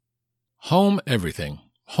Home everything.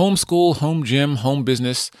 Homeschool, home gym, home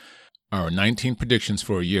business are 19 predictions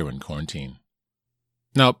for a year in quarantine.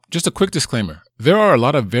 Now, just a quick disclaimer. There are a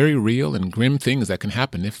lot of very real and grim things that can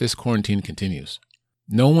happen if this quarantine continues.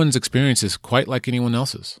 No one's experience is quite like anyone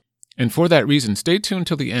else's. And for that reason, stay tuned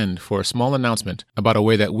till the end for a small announcement about a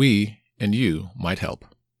way that we and you might help.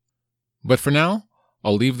 But for now,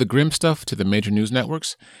 I'll leave the grim stuff to the major news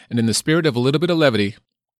networks, and in the spirit of a little bit of levity,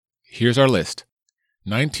 here's our list.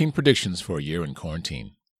 19 predictions for a year in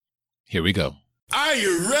quarantine. Here we go. Are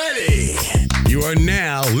you ready? You are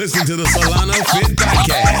now listening to the Solano Fit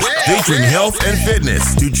Podcast, featuring health and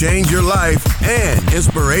fitness to change your life and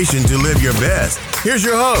inspiration to live your best. Here's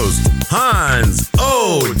your host, Hans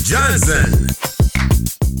O. Johnson.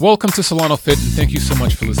 Welcome to Solano Fit, and thank you so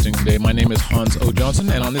much for listening today. My name is Hans O. Johnson,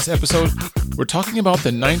 and on this episode, we're talking about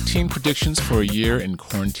the 19 predictions for a year in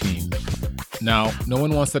quarantine. Now, no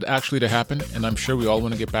one wants that actually to happen, and I'm sure we all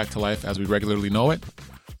want to get back to life as we regularly know it.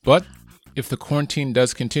 But if the quarantine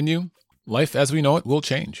does continue, life as we know it will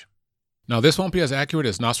change. Now, this won't be as accurate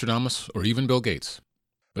as Nostradamus or even Bill Gates.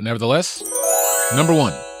 But nevertheless, number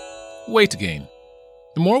 1, weight gain.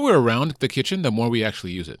 The more we're around the kitchen, the more we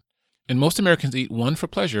actually use it. And most Americans eat 1 for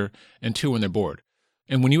pleasure and 2 when they're bored.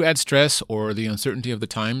 And when you add stress or the uncertainty of the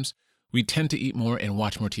times, we tend to eat more and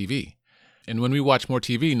watch more TV. And when we watch more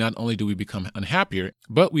TV, not only do we become unhappier,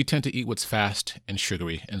 but we tend to eat what's fast and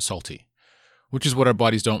sugary and salty, which is what our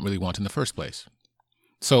bodies don't really want in the first place.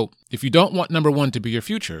 So if you don't want number 1 to be your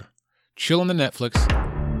future, chill on the Netflix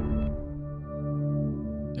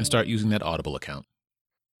and start using that Audible account.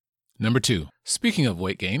 Number 2, speaking of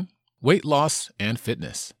weight gain, weight loss and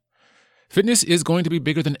fitness. Fitness is going to be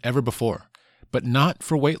bigger than ever before, but not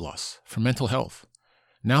for weight loss, for mental health.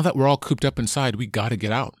 Now that we're all cooped up inside, we gotta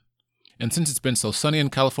get out. And since it's been so sunny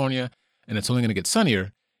in California, and it's only gonna get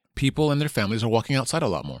sunnier, people and their families are walking outside a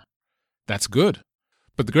lot more. That's good.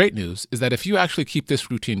 But the great news is that if you actually keep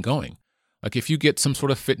this routine going, like if you get some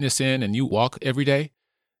sort of fitness in and you walk every day,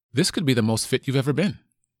 this could be the most fit you've ever been.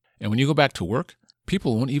 And when you go back to work,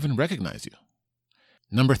 people won't even recognize you.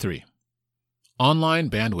 Number 3,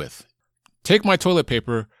 online bandwidth. Take my toilet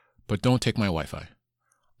paper, but don't take my Wi-Fi.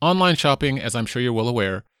 Online shopping, as I'm sure you're well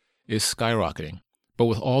aware, is skyrocketing. But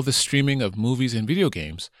with all the streaming of movies and video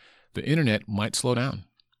games, the internet might slow down.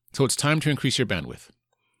 So it's time to increase your bandwidth.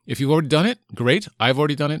 If you've already done it, great. I've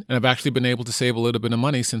already done it, and I've actually been able to save a little bit of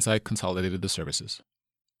money since I consolidated the services.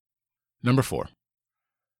 Number 4,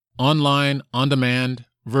 online, on-demand,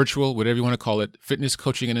 virtual, whatever you want to call it, fitness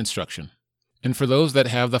coaching and instruction. And for those that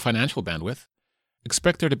have the financial bandwidth,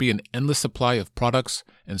 expect there to be an endless supply of products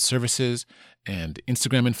and services and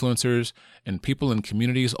Instagram influencers and people in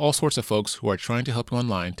communities, all sorts of folks who are trying to help you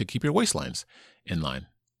online to keep your waistlines in line.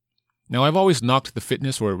 Now, I've always knocked the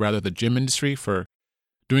fitness, or rather the gym industry, for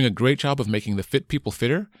doing a great job of making the fit people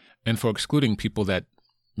fitter and for excluding people that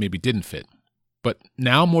maybe didn't fit. But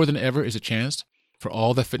now more than ever is a chance for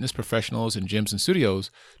all the fitness professionals and gyms and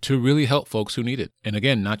studios to really help folks who need it. And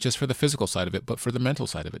again, not just for the physical side of it, but for the mental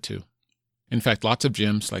side of it too. In fact, lots of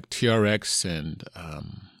gyms like TRX and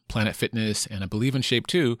Planet Fitness and I believe in Shape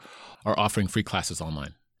 2 are offering free classes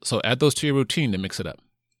online. So add those to your routine to mix it up.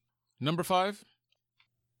 Number 5,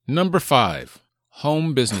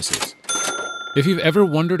 home businesses. If you've ever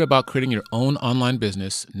wondered about creating your own online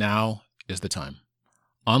business, now is the time.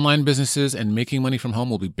 Online businesses and making money from home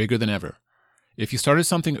will be bigger than ever. If you started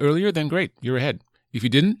something earlier, then great, you're ahead. If you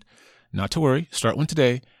didn't, not to worry, start one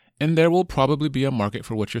today, and there will probably be a market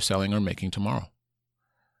for what you're selling or making tomorrow.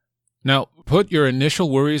 Now, put your initial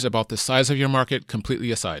worries about the size of your market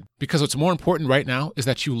completely aside, because what's more important right now is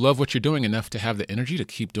that you love what you're doing enough to have the energy to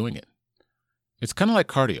keep doing it. It's kind of like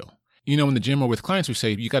cardio. You know, in the gym or with clients, we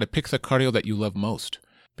say you got to pick the cardio that you love most,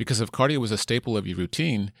 because if cardio was a staple of your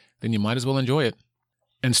routine, then you might as well enjoy it.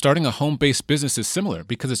 And starting a home-based business is similar,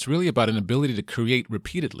 because it's really about an ability to create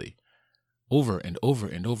repeatedly, over and over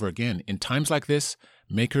and over again. In times like this,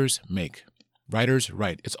 makers make, writers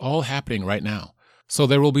write. It's all happening right now. So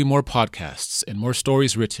there will be more podcasts and more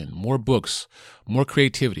stories written, more books, more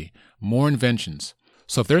creativity, more inventions.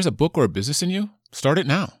 So if there's a book or a business in you, start it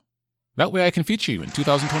now. That way I can feature you in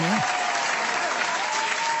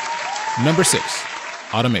 2021. Number 6,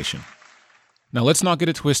 automation. Now let's not get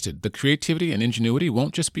it twisted. The creativity and ingenuity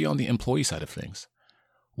won't just be on the employee side of things.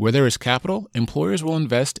 Where there is capital, employers will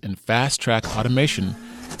invest in fast-track automation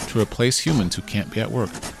to replace humans who can't be at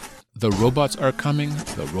work. The robots are coming.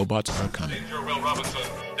 The robots are coming. Danger, Will Robinson.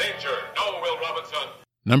 Danger. No, Will Robinson.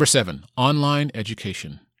 Number 7, online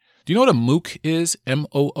education. Do you know what a MOOC is?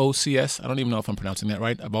 MOOCs? I don't even know if I'm pronouncing that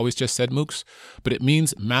right. I've always just said MOOCs, but it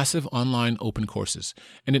means Massive Online Open Courses.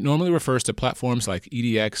 And it normally refers to platforms like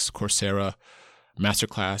edX, Coursera,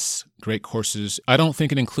 Masterclass, Great Courses. I don't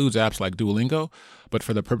think it includes apps like Duolingo, but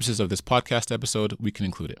for the purposes of this podcast episode, we can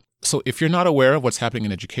include it. So if you're not aware of what's happening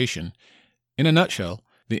in education, in a nutshell,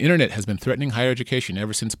 the internet has been threatening higher education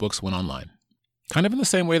ever since books went online. Kind of in the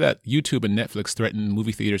same way that YouTube and Netflix threaten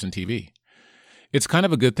movie theaters and TV. It's kind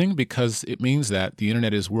of a good thing because it means that the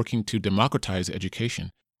internet is working to democratize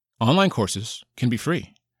education. Online courses can be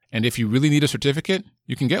free. And if you really need a certificate,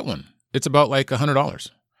 you can get one. It's about like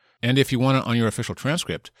 $100. And if you want it on your official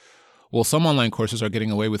transcript, well, some online courses are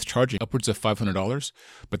getting away with charging upwards of $500,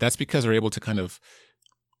 but that's because they're able to kind of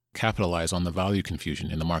capitalize on the value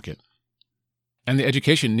confusion in the market. And the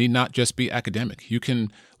education need not just be academic. You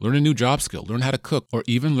can learn a new job skill, learn how to cook, or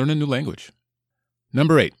even learn a new language.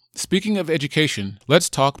 Number 8, speaking of education, let's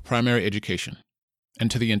talk primary education. And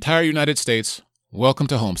to the entire United States, welcome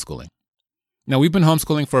to homeschooling. Now, we've been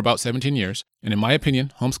homeschooling for about 17 years, and in my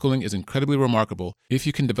opinion, homeschooling is incredibly remarkable if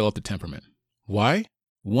you can develop the temperament. Why?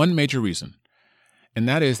 One major reason, and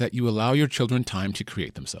that is that you allow your children time to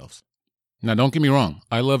create themselves. Now, don't get me wrong,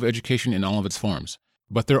 I love education in all of its forms,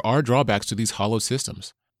 but there are drawbacks to these hollow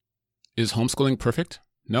systems. Is homeschooling perfect?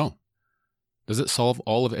 No. Does it solve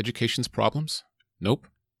all of education's problems? Nope.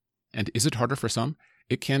 And is it harder for some?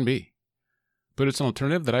 It can be. But it's an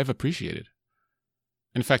alternative that I've appreciated.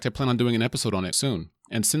 In fact, I plan on doing an episode on it soon,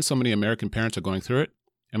 and since so many American parents are going through it,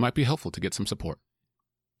 it might be helpful to get some support.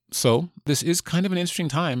 So, this is kind of an interesting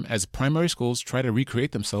time as primary schools try to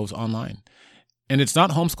recreate themselves online. And it's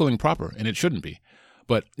not homeschooling proper, and it shouldn't be.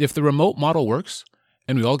 But if the remote model works,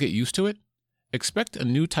 and we all get used to it, expect a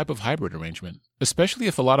new type of hybrid arrangement, especially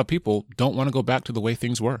if a lot of people don't want to go back to the way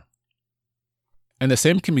things were. And the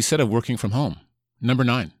same can be said of working from home. Number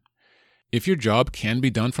 9, if your job can be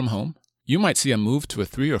done from home, you might see a move to a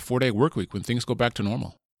 3 or 4 day work week when things go back to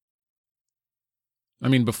normal. I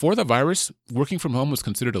mean, before the virus, working from home was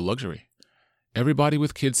considered a luxury. Everybody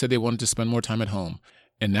with kids said they wanted to spend more time at home,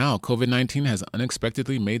 and now COVID-19 has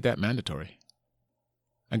unexpectedly made that mandatory.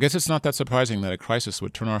 I guess it's not that surprising that a crisis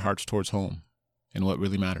would turn our hearts towards home and what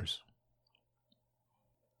really matters.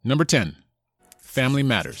 Number 10, family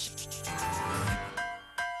matters.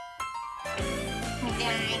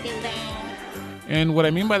 And what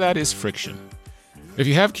I mean by that is friction. If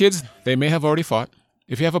you have kids, they may have already fought.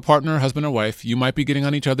 If you have a partner, husband or wife, you might be getting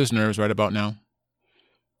on each other's nerves right about now.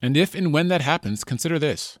 And if and when that happens, consider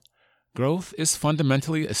this. Growth is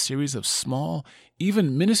fundamentally a series of small,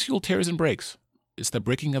 even minuscule tears and breaks. It's the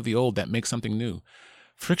breaking of the old that makes something new.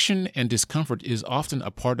 Friction and discomfort is often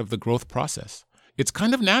a part of the growth process. It's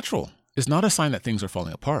kind of natural. It's not a sign that things are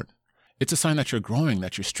falling apart. It's a sign that you're growing,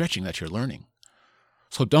 that you're stretching, that you're learning.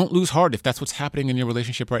 So don't lose heart if that's what's happening in your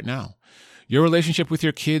relationship right now. Your relationship with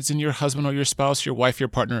your kids and your husband or your spouse, your wife, your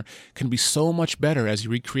partner can be so much better as you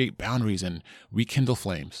recreate boundaries and rekindle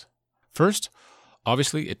flames. First,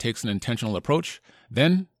 obviously, it takes an intentional approach.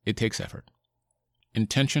 Then it takes effort.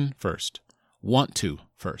 Intention first. Want to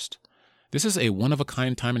first. This is a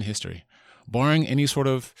one-of-a-kind time in history. Barring any sort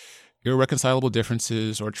of irreconcilable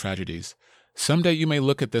differences or tragedies, someday you may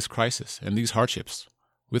look at this crisis and these hardships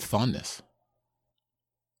with fondness.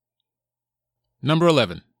 Number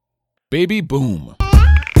 11, baby boom.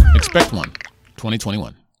 Expect one,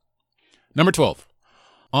 2021. Number 12,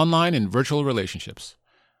 online and virtual relationships.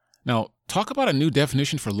 Now, talk about a new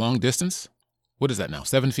definition for long distance. What is that now,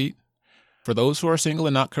 7 feet? For those who are single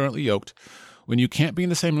and not currently yoked, when you can't be in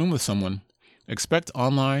the same room with someone, expect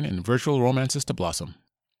online and virtual romances to blossom.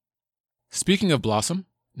 Speaking of blossom,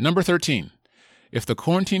 number 13, if the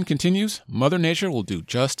quarantine continues, Mother Nature will do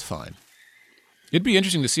just fine. It'd be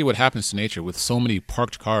interesting to see what happens to nature with so many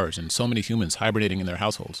parked cars and so many humans hibernating in their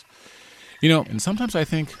households. You know, and sometimes I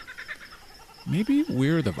think, maybe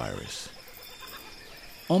we're the virus.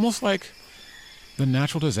 Almost like the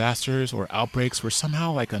natural disasters or outbreaks were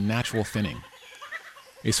somehow like a natural thinning.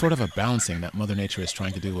 A sort of a balancing that Mother Nature is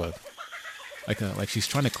trying to do, like she's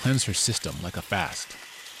trying to cleanse her system, like a fast.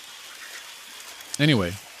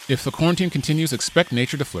 Anyway, if the quarantine continues, expect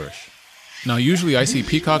nature to flourish. Now, usually I see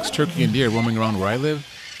peacocks, turkey, and deer roaming around where I live.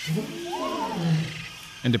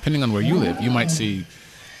 And depending on where you live, you might see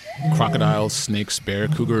crocodiles, snakes, bear,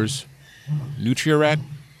 cougars, nutria rat,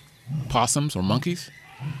 possums or monkeys,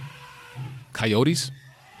 coyotes.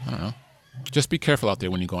 I don't know. Just be careful out there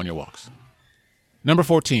when you go on your walks. Number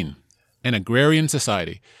 14, an agrarian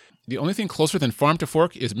society. The only thing closer than farm to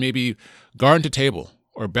fork is maybe garden to table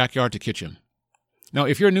or backyard to kitchen. Now,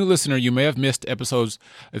 if you're a new listener, you may have missed episodes,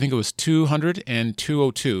 I think it was 200 and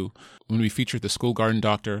 202, when we featured the school garden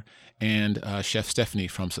doctor and Chef Stephanie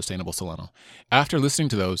from Sustainable Solano. After listening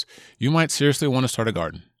to those, you might seriously want to start a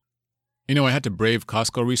garden. You know, I had to brave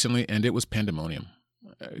Costco recently, and it was pandemonium.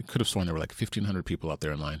 I could have sworn there were like 1,500 people out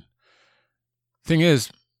there in line. Thing is,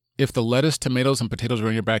 if the lettuce, tomatoes, and potatoes are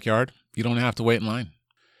in your backyard, you don't have to wait in line.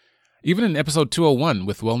 Even in episode 201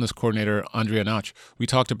 with wellness coordinator Andrea Notch, we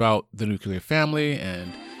talked about the nuclear family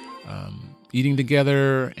and eating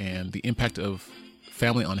together and the impact of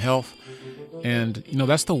family on health. And, you know,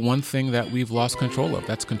 that's the one thing that we've lost control of.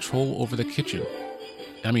 That's control over the kitchen.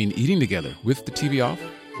 I mean, eating together with the TV off,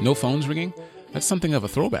 no phones ringing, that's something of a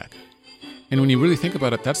throwback. And when you really think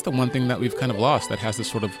about it, that's the one thing that we've kind of lost that has this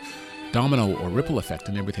sort of domino or ripple effect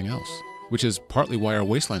in everything else, which is partly why our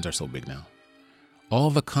waistlines are so big now. All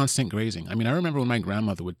the constant grazing. I mean, I remember when my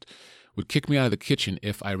grandmother would kick me out of the kitchen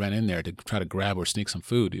if I ran in there to try to grab or sneak some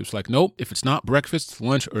food. It was like, nope, if it's not breakfast,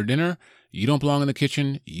 lunch, or dinner, you don't belong in the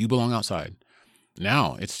kitchen, you belong outside.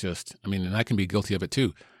 Now, it's just, I mean, and I can be guilty of it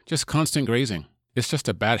too, just constant grazing. It's just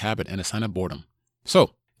a bad habit and a sign of boredom.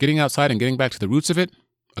 So, getting outside and getting back to the roots of it,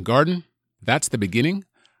 a garden, that's the beginning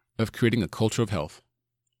of creating a culture of health.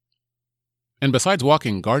 And besides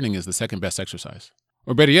walking, gardening is the second best exercise.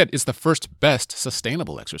 Or better yet, it's the first best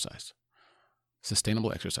sustainable exercise.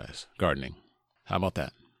 Sustainable exercise, gardening. How about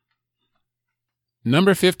that?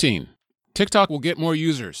 Number 15, TikTok will get more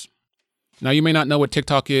users. Now, you may not know what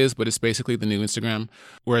TikTok is, but it's basically the new Instagram.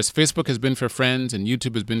 Whereas Facebook has been for friends, and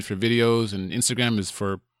YouTube has been for videos, and Instagram is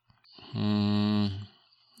for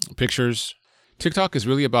pictures. TikTok is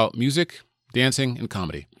really about music, dancing, and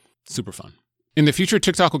comedy. Super fun. In the future,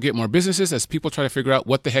 TikTok will get more businesses as people try to figure out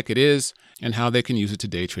what the heck it is and how they can use it to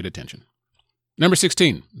day trade attention. Number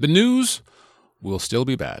 16, the news will still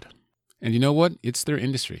be bad. And you know what? It's their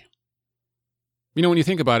industry. You know, when you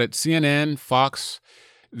think about it, CNN, Fox,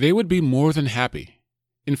 they would be more than happy.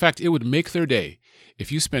 In fact, it would make their day if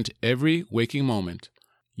you spent every waking moment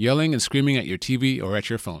yelling and screaming at your TV or at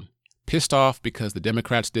your phone, pissed off because the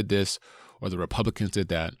Democrats did this, or the Republicans did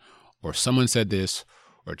that, or someone said this,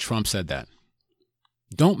 or Trump said that.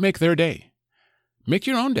 Don't make their day. Make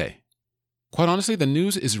your own day. Quite honestly, the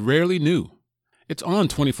news is rarely new. It's on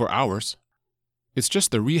 24 hours. It's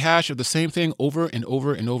just the rehash of the same thing over and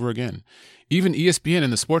over and over again. Even ESPN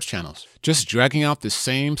and the sports channels, just dragging out the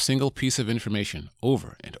same single piece of information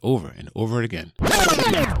over and over and over again.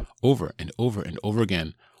 Over and over and over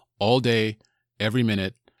again, all day, every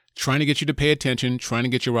minute, trying to get you to pay attention, trying to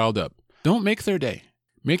get you riled up. Don't make their day.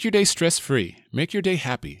 Make your day stress-free. Make your day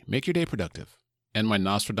happy. Make your day productive. And my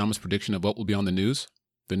Nostradamus prediction of what will be on the news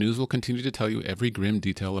will continue to tell you every grim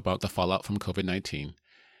detail about the fallout from COVID-19,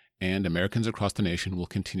 and Americans across the nation will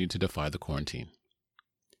continue to defy the quarantine.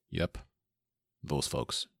 Yep, those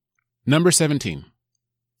folks. Number 17,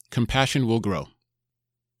 compassion will grow.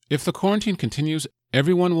 If the quarantine continues,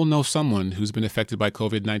 everyone will know someone who's been affected by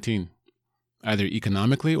COVID-19, either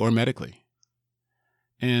economically or medically.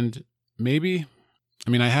 And maybe,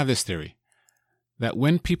 I have this theory, that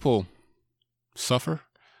when people suffer,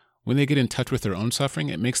 when they get in touch with their own suffering,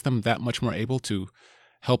 it makes them that much more able to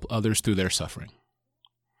help others through their suffering.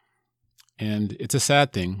 And it's a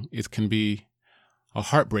sad thing. It can be a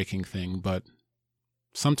heartbreaking thing, but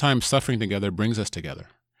sometimes suffering together brings us together,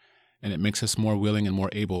 and it makes us more willing and more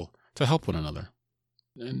able to help one another.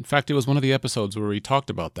 In fact, it was one of the episodes where we talked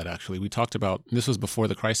about that, actually. We talked about, this was before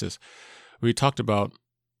the crisis, we talked about,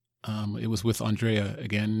 it was with Andrea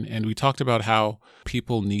again, and we talked about how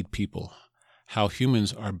people need people, how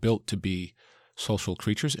humans are built to be social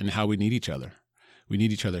creatures, and how we need each other. We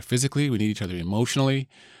need each other physically, we need each other emotionally,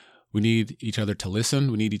 we need each other to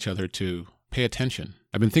listen, we need each other to pay attention.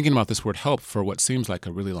 I've been thinking about this word help for what seems like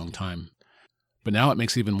a really long time, but now it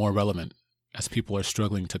makes it even more relevant as people are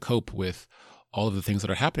struggling to cope with all of the things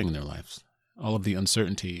that are happening in their lives, all of the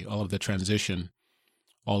uncertainty, all of the transition,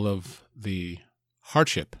 all of the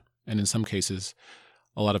hardship, and in some cases,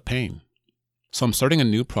 a lot of pain. So I'm starting a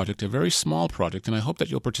new project, a very small project, and I hope that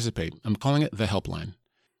you'll participate. I'm calling it The Helpline.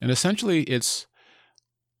 And essentially, it's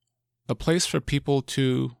a place for people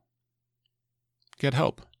to get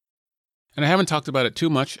help. And I haven't talked about it too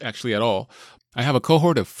much, actually, at all. I have a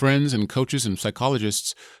cohort of friends and coaches and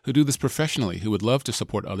psychologists who do this professionally, who would love to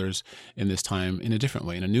support others in this time in a different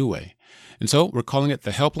way, in a new way. And so we're calling it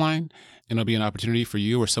The Helpline, and it'll be an opportunity for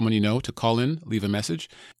you or someone you know to call in, leave a message,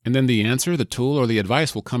 and then the answer, the tool, or the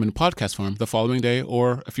advice will come in podcast form the following day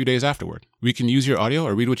or a few days afterward. We can use your audio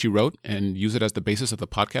or read what you wrote and use it as the basis of the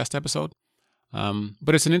podcast episode.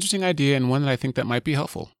 But it's an interesting idea and one that I think that might be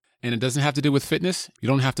helpful. And it doesn't have to do with fitness. You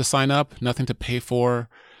don't have to sign up, nothing to pay for.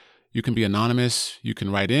 You can be anonymous, you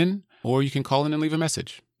can write in, or you can call in and leave a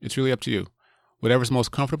message. It's really up to you. Whatever's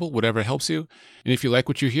most comfortable, whatever helps you. And if you like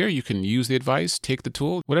what you hear, you can use the advice, take the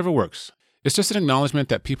tool, whatever works. It's just an acknowledgement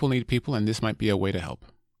that people need people, and this might be a way to help.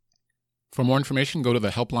 For more information, go to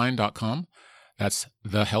thehelpline.com. That's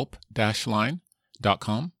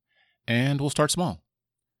thehelp-line.com, and we'll start small.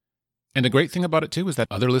 And the great thing about it, too, is that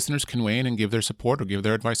other listeners can weigh in and give their support or give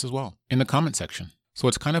their advice as well in the comment section. So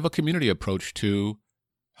it's kind of a community approach to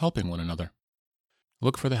helping one another.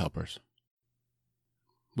 Look for the helpers.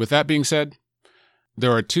 With that being said,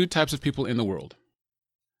 there are two types of people in the world: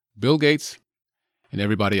 Bill Gates and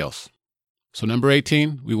everybody else. So number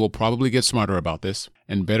 18, we will probably get smarter about this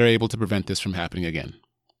and better able to prevent this from happening again.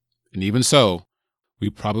 And even so, we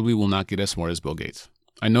probably will not get as smart as Bill Gates.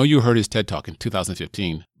 I know you heard his TED Talk in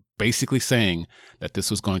 2015, basically saying that this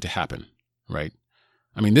was going to happen, right?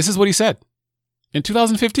 I mean, this is what he said in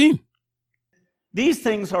 2015. These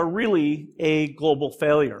things are really a global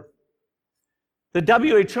failure.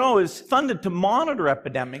 The WHO is funded to monitor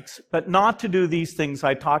epidemics, but not to do these things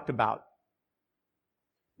I talked about.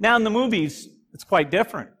 Now, in the movies, it's quite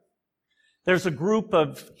different. There's a group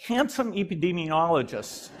of handsome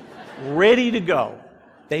epidemiologists ready to go.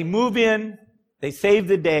 They move in, they save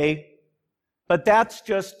the day, but that's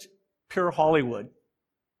just pure Hollywood.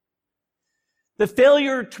 The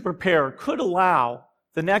failure to prepare could allow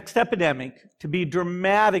the next epidemic to be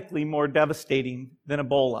dramatically more devastating than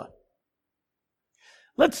Ebola.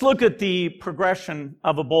 Let's look at the progression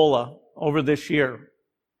of Ebola over this year.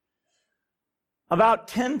 About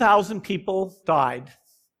 10,000 people died,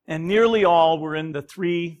 and nearly all were in the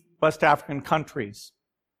 3 West African countries.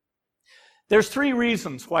 There's 3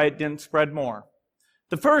 reasons why it didn't spread more.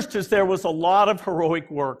 The first is there was a lot of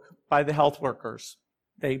heroic work by the health workers.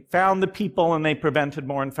 They found the people and they prevented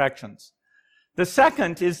more infections. The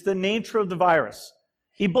second is the nature of the virus.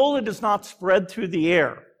 Ebola does not spread through the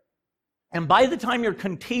air. And by the time you're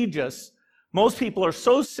contagious, most people are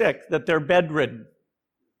so sick that they're bedridden.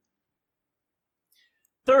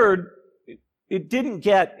 Third, it didn't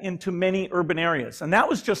get into many urban areas, and that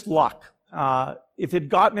was just luck. If it had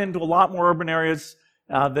gotten into a lot more urban areas,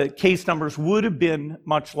 the case numbers would have been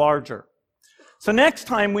much larger. So next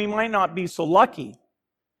time, we might not be so lucky.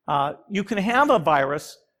 You can have a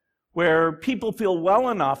virus where people feel well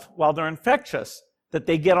enough while they're infectious that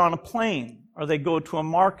they get on a plane or they go to a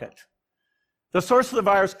market. The source of the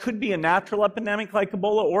virus could be a natural epidemic like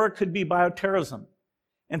Ebola, or it could be bioterrorism.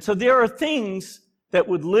 And so there are things that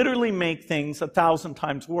would literally make things 1,000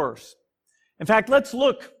 times worse. In fact, let's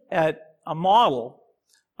look at a model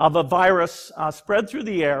of a virus spread through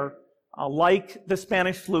the air like the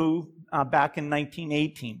Spanish flu back in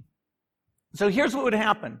 1918. So here's what would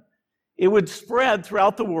happen. It would spread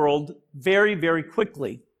throughout the world very, very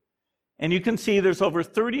quickly. And you can see there's over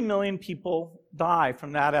 30 million people die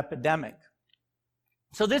from that epidemic.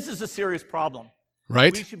 So this is a serious problem.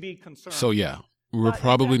 Right? We should be concerned. So yeah, we're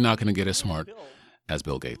probably not going to get as smart as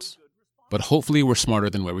Bill Gates. But hopefully we're smarter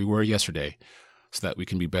than where we were yesterday so that we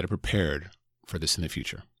can be better prepared for this in the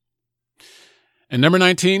future. And number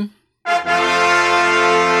 19,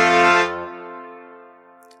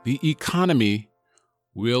 the economy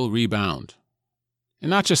will rebound. And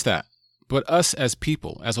not just that, but us as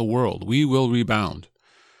people, as a world, we will rebound.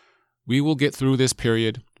 We will get through this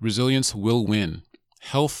period. Resilience will win.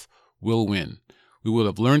 Health will win. We will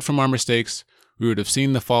have learned from our mistakes. We would have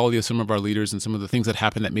seen the folly of some of our leaders and some of the things that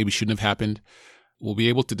happened that maybe shouldn't have happened. We'll be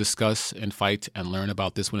able to discuss and fight and learn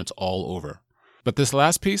about this when it's all over. But this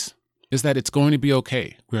last piece is that it's going to be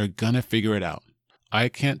okay. We're going to figure it out. I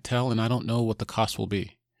can't tell and I don't know what the cost will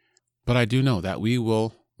be. But I do know that we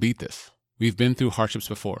will beat this. We've been through hardships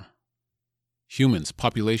before. Humans,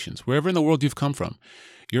 populations, wherever in the world you've come from,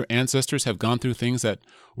 your ancestors have gone through things that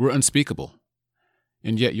were unspeakable.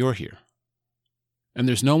 And yet you're here. And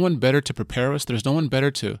there's no one better to prepare us. There's no one better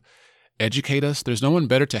to educate us. There's no one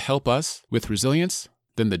better to help us with resilience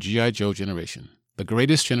than the G.I. Joe generation. The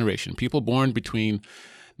greatest generation. People born between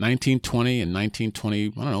 1920 and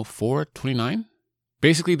 1924, 29.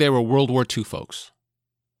 Basically, they were World War II folks.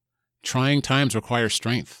 Trying times require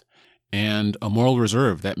strength and a moral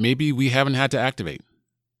reserve that maybe we haven't had to activate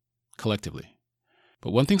collectively.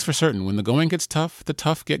 But one thing's for certain, when the going gets tough, the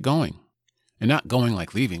tough get going. And not going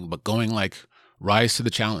like leaving, but going like rise to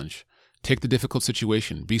the challenge, take the difficult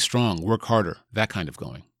situation, be strong, work harder, that kind of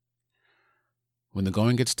going. When the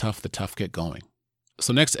going gets tough, the tough get going.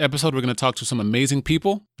 So next episode, we're going to talk to some amazing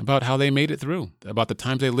people about how they made it through, about the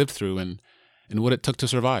times they lived through and what it took to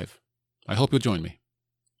survive. I hope you'll join me.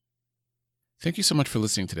 Thank you so much for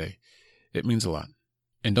listening today. It means a lot.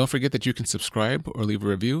 And don't forget that you can subscribe or leave a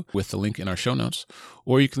review with the link in our show notes,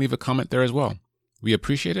 or you can leave a comment there as well. We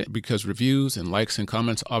appreciate it because reviews and likes and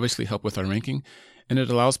comments obviously help with our ranking, and it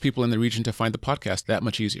allows people in the region to find the podcast that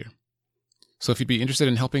much easier. So if you'd be interested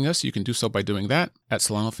in helping us, you can do so by doing that at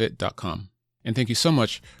solanofit.com. And thank you so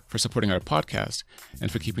much for supporting our podcast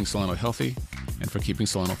and for keeping Solano healthy and for keeping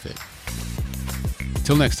Solano fit.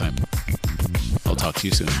 Till next time, I'll talk to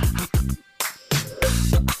you soon.